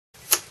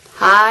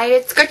Hi,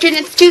 it's Gretchen.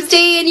 It's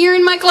Tuesday and you're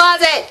in my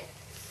closet.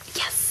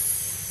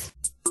 Yes.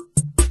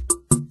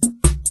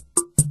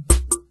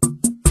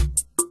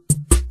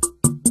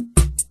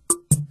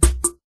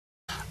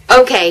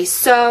 Okay,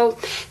 so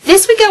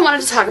this week I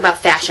wanted to talk about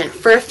fashion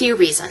for a few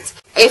reasons.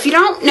 If you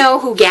don't know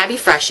who Gabby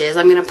Fresh is,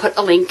 I'm going to put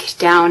a link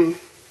down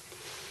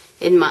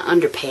in my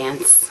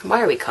underpants.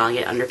 Why are we calling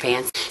it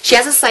underpants? She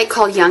has a site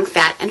called Young,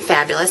 Fat, and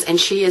Fabulous, and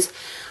she is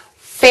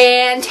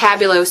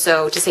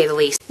fantabuloso, to say the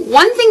least.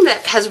 One thing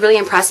that has really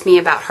impressed me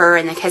about her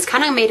and that has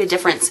kind of made a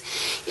difference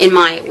in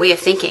my way of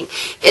thinking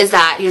is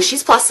that, you know,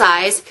 she's plus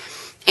size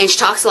and she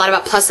talks a lot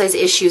about plus size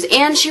issues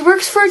and she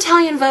works for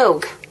Italian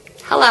Vogue.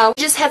 Hello.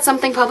 We just had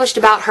something published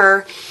about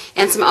her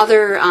and some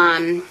other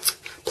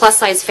plus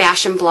size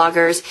fashion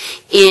bloggers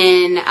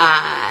in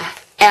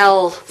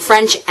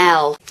French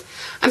L.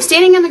 I'm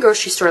standing in the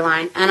grocery store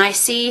line and I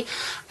see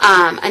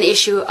an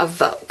issue of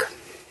Vogue.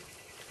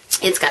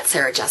 It's got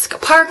Sarah Jessica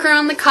Parker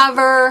on the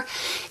cover.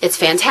 It's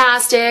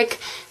fantastic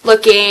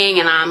looking,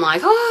 and I'm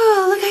like,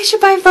 oh, look, I should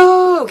buy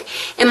Vogue.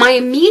 And my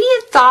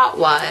immediate thought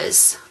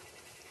was,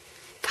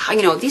 God,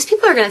 you know, these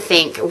people are going to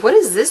think, what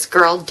is this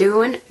girl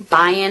doing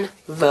buying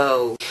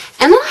Vogue?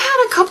 And then I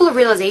had a couple of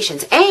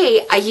realizations.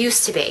 I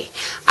used to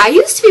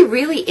be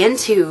really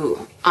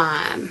into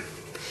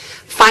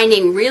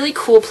finding really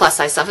cool plus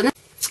size stuff.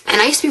 And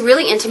I used to be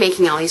really into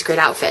making all these great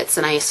outfits.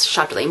 And I used to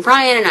shop at Lane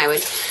Bryant and I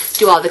would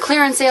do all the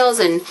clearance sales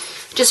and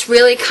just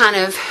really kind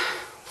of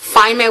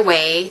find my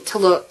way to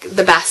look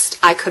the best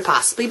I could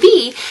possibly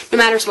be, no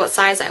matter what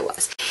size I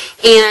was.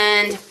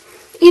 And,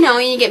 you know,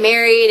 you get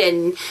married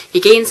and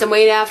you gain some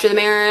weight after the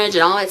marriage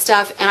and all that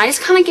stuff. And I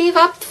just kind of gave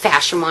up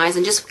fashion-wise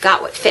and just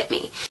got what fit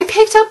me. I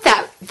picked up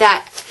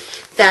that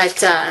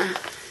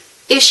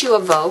issue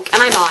of Vogue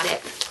and I bought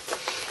it.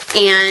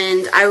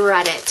 And I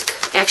read it.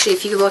 Actually,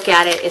 if you look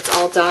at it, it's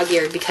all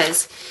dog-eared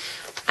because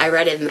I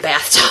read it in the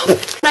bathtub.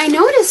 What I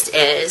noticed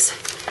is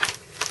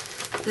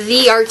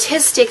the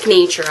artistic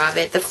nature of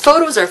it. The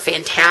photos are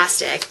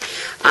fantastic.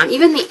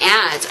 Even the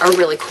ads are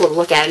really cool to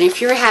look at. And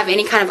if you have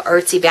any kind of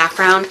artsy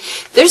background,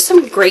 there's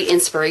some great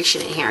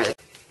inspiration in here.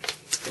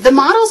 The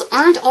models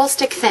aren't all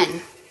stick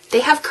thin. They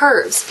have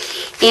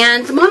curves.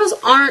 And the models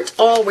aren't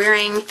all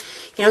wearing,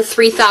 you know,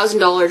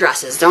 $3,000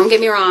 dresses. Don't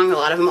get me wrong, a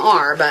lot of them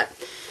are, but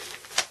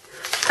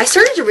I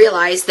started to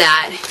realize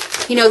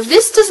that, you know,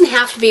 this doesn't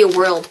have to be a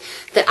world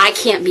that I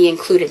can't be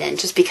included in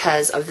just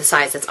because of the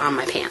size that's on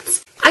my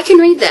pants. I can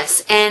read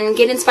this and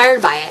get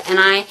inspired by it, and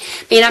I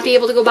may not be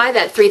able to go buy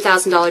that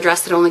 $3,000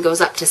 dress that only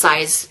goes up to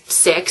size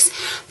 6,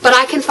 but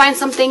I can find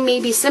something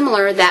maybe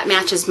similar that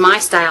matches my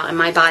style and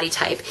my body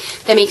type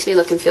that makes me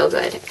look and feel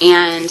good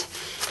and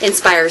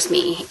inspires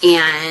me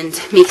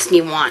and makes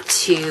me want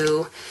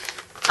to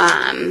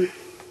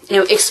you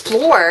know,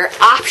 explore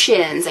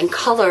options and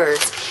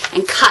colors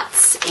and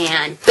cuts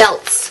and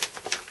belts.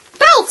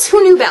 Belts!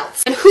 Who knew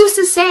belts? And who's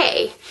to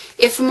say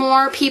if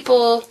more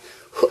people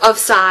of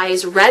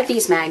size read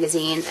these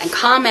magazines and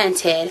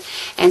commented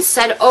and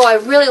said, oh, I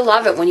really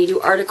love it when you do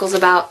articles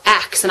about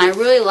X, and I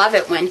really love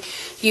it when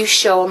you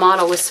show a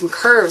model with some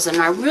curves, and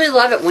I really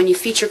love it when you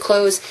feature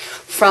clothes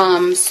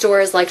from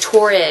stores like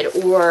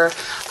Torrid or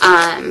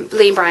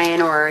Lane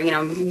Bryant or, you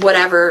know,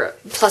 whatever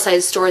plus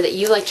size store that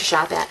you like to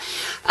shop at.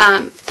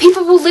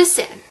 People will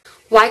listen.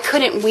 Why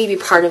couldn't we be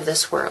part of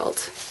this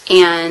world?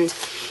 And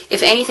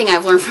if anything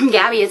I've learned from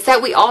Gabby, it's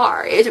that we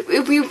are.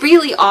 We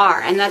really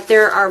are, and that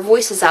there are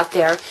voices out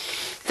there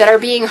that are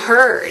being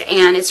heard,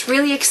 and it's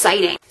really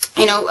exciting.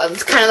 You know,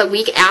 kind of the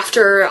week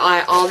after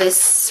all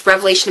this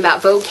revelation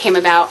about Vogue came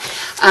about,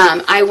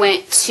 I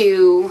went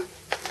to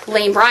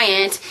Lane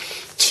Bryant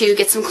to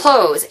get some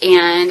clothes,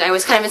 and I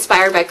was kind of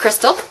inspired by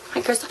Crystal.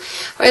 Hi, Crystal.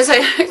 I was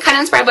kind of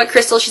inspired by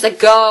Crystal. She's like,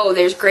 go,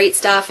 there's great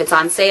stuff, it's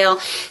on sale.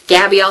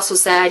 Gabby also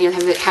said, you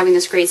know, having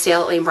this great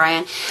sale at Lane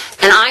Bryant.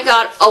 And I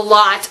got a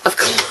lot of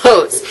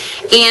clothes.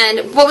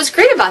 And what was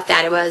great about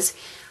that, it was,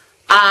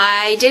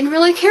 I didn't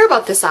really care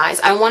about the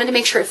size. I wanted to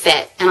make sure it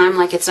fit. And I'm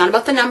like, it's not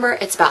about the number,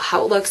 it's about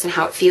how it looks and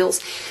how it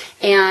feels.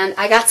 And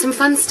I got some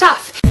fun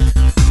stuff.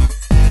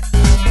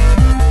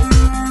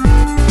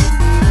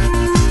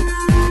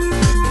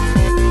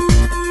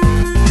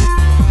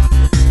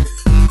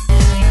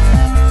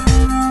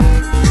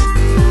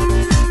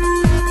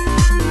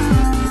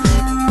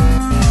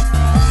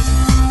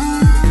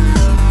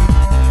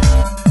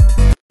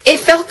 It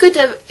felt good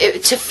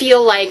to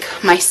feel like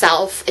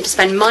myself, and to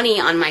spend money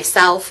on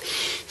myself,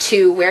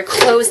 to wear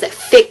clothes that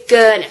fit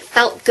good and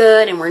felt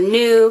good and were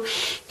new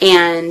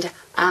and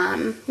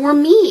were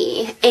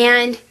me.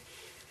 And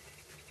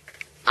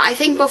I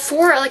think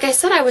before, like I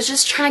said, I was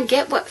just trying to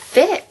get what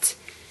fit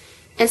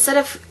instead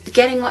of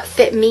getting what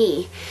fit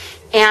me.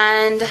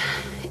 And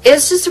it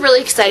was just a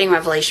really exciting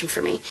revelation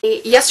for me.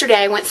 Yesterday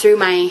I went through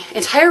my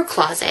entire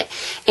closet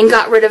and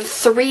got rid of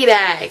 3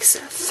 bags.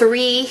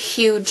 3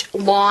 huge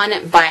lawn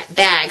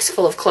bags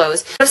full of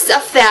clothes. Of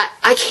stuff that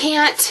I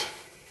can't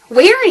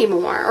wear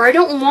anymore, or I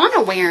don't want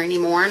to wear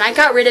anymore. And I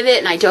got rid of it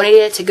and I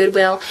donated it to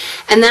Goodwill.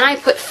 And then I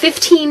put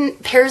 15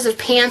 pairs of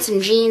pants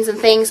and jeans and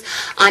things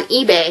on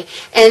eBay.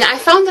 And I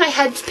found that I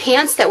had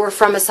pants that were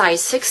from a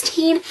size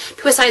 16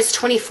 to a size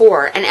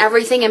 24 and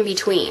everything in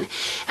between.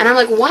 And I'm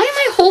like, why am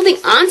I holding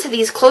on to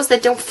these clothes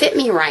that don't fit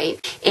me right?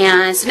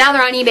 And so now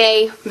they're on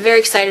eBay. I'm very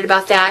excited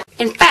about that.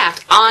 In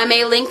fact, I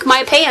may link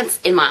my pants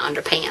in my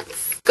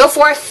underpants. Go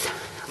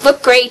forth,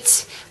 look great,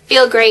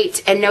 feel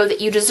great, and know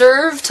that you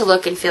deserve to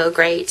look and feel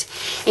great.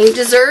 And you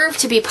deserve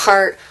to be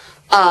part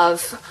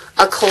of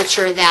a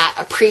culture that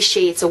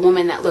appreciates a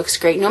woman that looks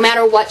great, no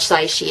matter what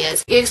size she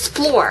is. You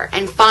explore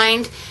and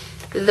find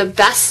the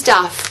best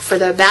stuff for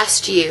the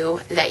best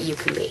you that you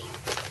can be.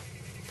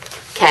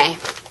 Okay?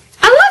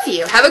 I love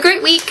you. Have a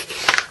great week.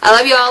 I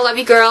love you all. Love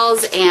you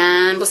girls.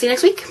 And we'll see you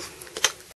next week.